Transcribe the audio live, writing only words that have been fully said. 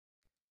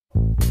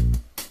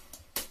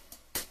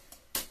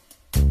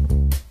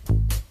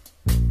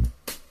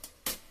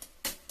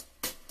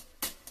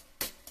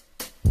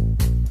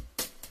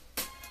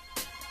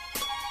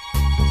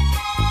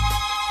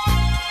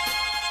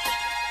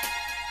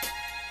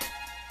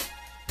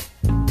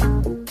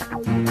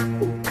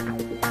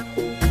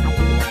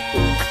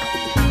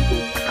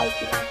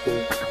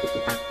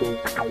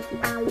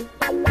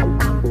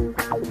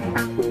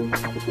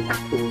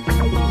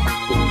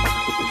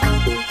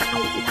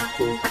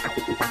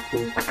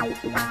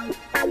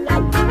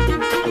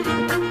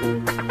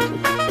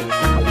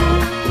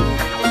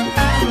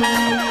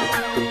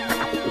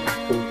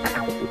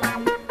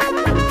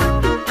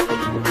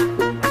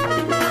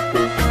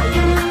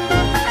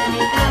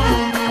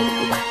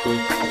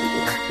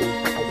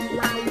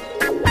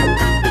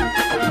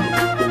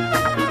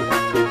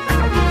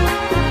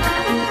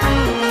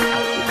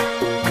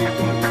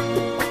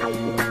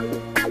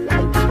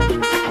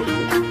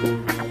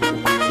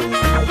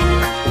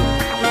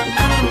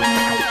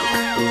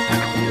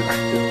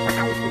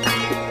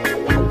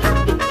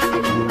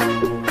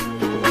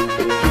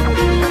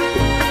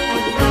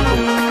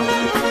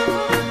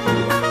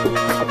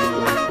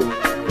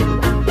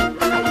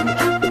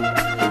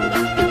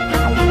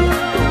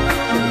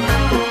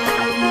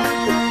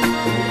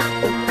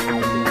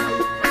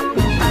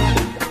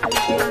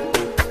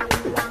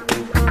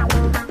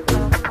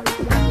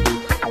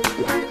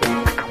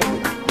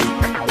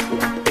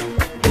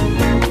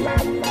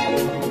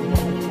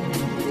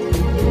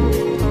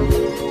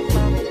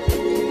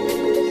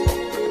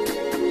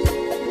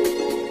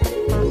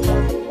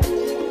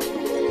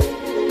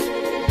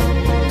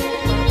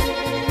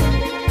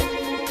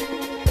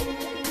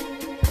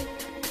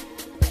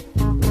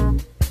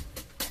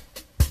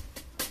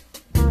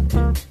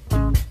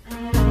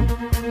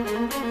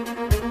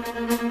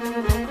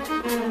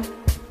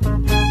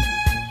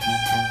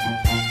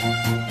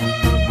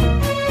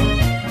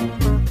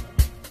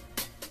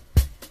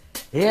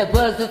It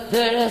was the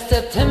 3rd of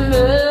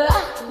September.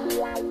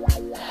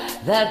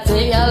 That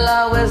day I'll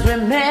always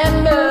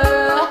remember.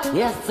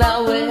 Yes, I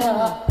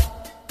will.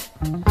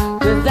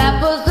 'Cause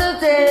that was the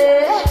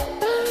day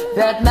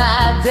that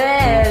my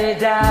daddy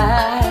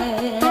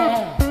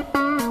died.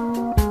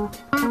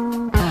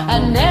 I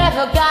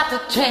never got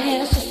the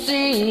chance to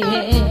see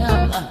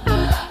him.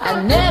 I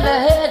never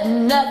heard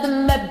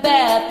nothing but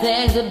bad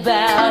things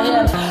about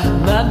him.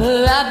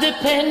 Mama, I'm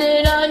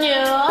depending on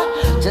you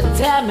to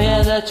tell me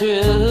the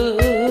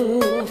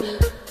truth.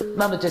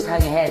 Mama just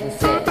hung her head and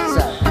said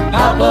so.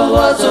 Papa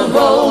was a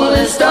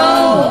rolling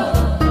stone.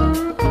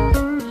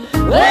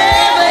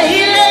 Wherever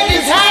he laid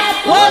his hat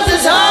was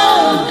his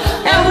home.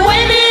 And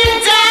when he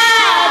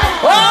died,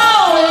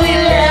 all he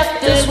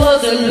left us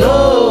was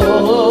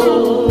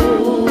alone.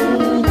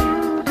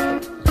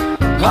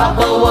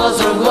 Papa was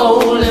a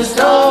rolling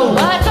stone.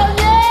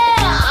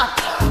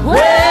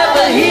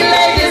 Wherever he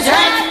laid his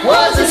hat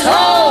was his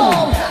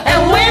home. And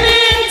when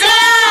he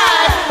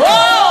died,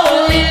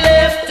 all he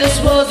left us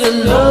was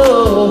alone.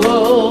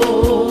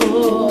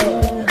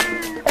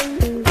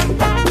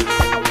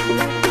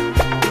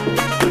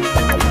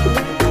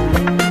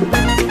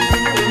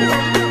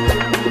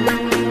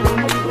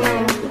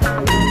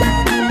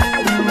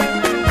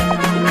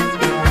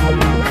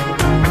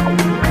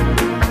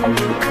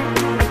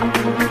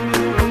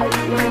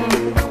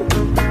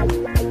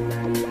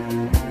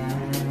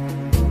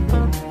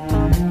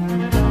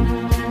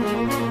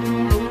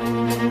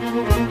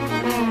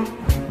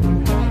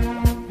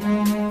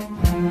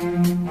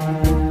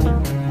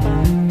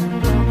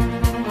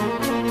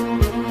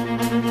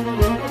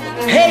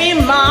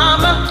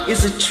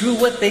 Is it true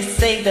what they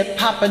say that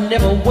Papa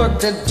never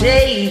worked a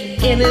day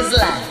in his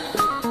life?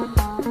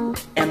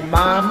 And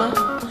Mama,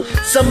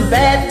 some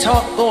bad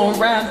talk going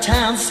around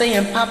town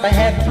saying Papa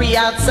had 3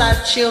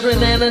 outside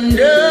children and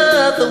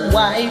another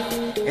wife,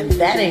 and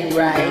that ain't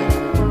right.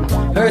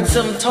 Heard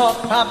some talk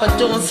Papa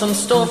doing some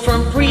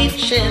storefront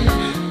preaching,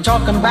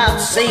 talking about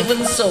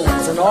saving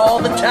souls and all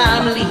the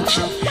time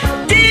leeching,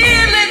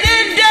 dealing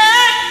in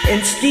dirt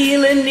and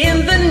stealing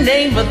in the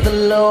name of the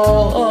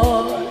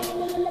Lord.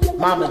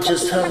 Mama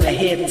just hung her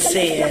head and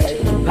said,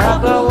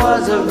 Papa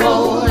was a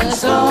rolling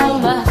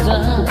stone, my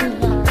son.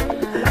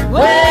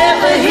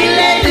 Wherever he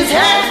laid his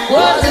hat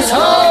was his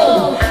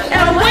home.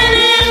 And when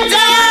he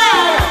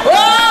died,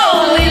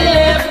 all he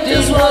left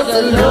us was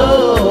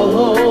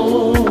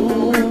alone.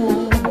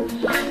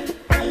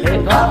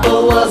 Papa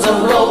was a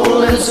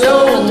rolling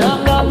stone.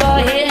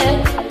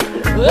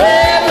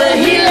 Wherever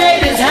he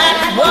laid his hat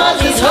was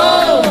his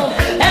home.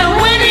 And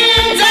when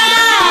he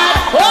died,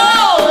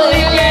 all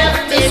he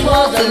left us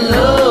was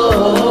alone.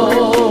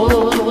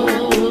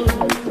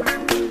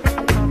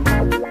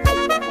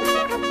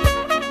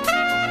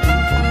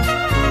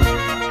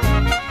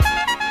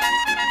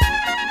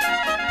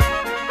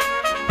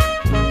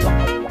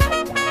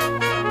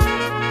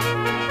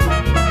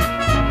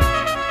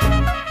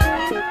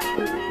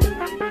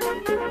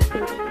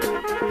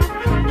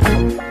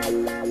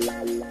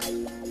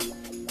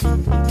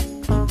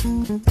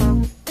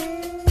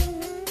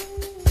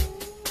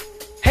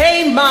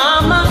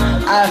 Mama,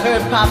 I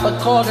heard Papa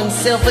called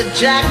himself a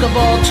jack of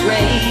all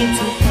trades.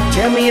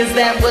 Tell me, is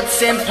that what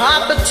sent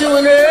Papa to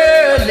an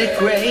early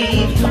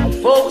grave?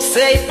 Folks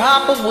say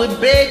Papa would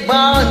beg,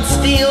 borrow, and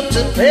steal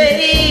to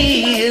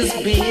pay his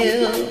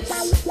bills.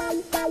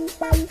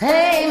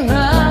 Hey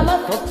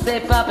Mama, folks say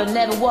Papa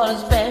never wanted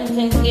to spend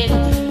thinking.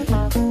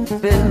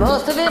 Spent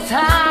most of his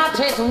time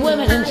chasing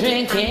women and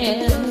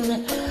drinking.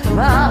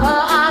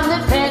 Mama, I'm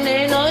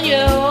depending on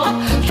you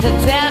to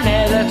tell me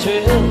the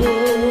truth.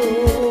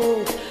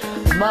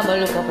 mama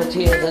looked up her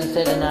tears and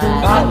said in her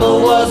eyes, Papa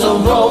was a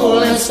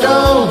rolling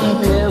stone.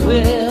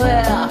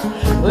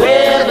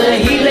 Wherever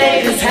he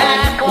laid his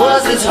hat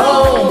was his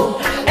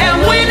home.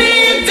 And when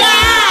he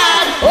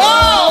died,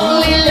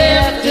 all he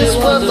left us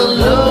was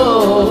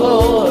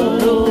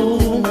alone.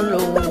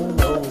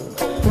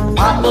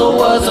 Papa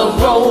was a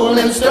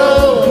rolling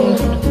stone.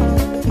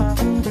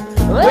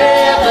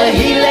 Wherever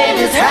he laid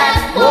his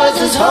hat was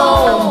his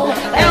home.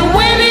 And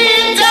when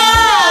he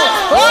died,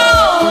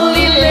 all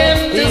he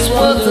left us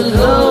was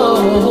alone.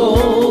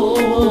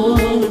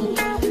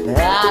 I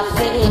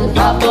said,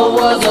 Papa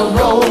was a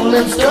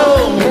rolling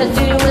stone. yes,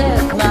 he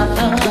was, my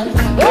son.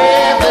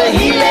 Wherever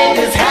he laid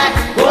his hat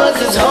was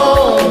his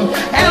home.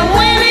 And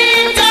when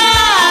he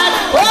died,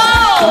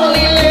 all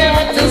he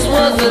left us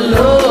was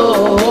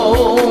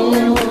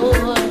alone.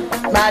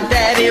 My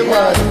daddy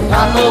was,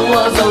 Papa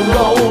was a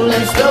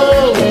rolling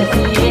stone.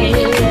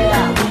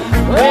 Yeah.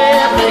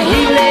 Wherever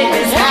he laid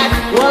his hat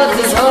was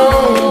his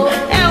home.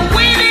 And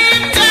when he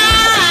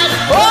died,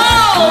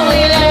 all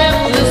he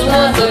left us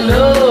was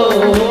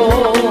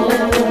alone.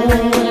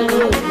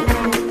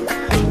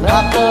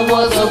 Papa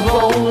was a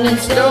rolling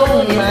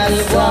stone, my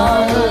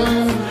son.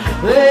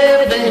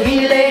 Wherever he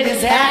laid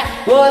his hat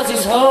was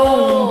his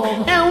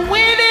home. And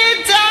when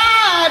he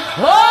died,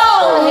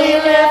 all he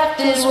left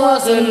us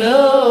was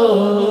alone.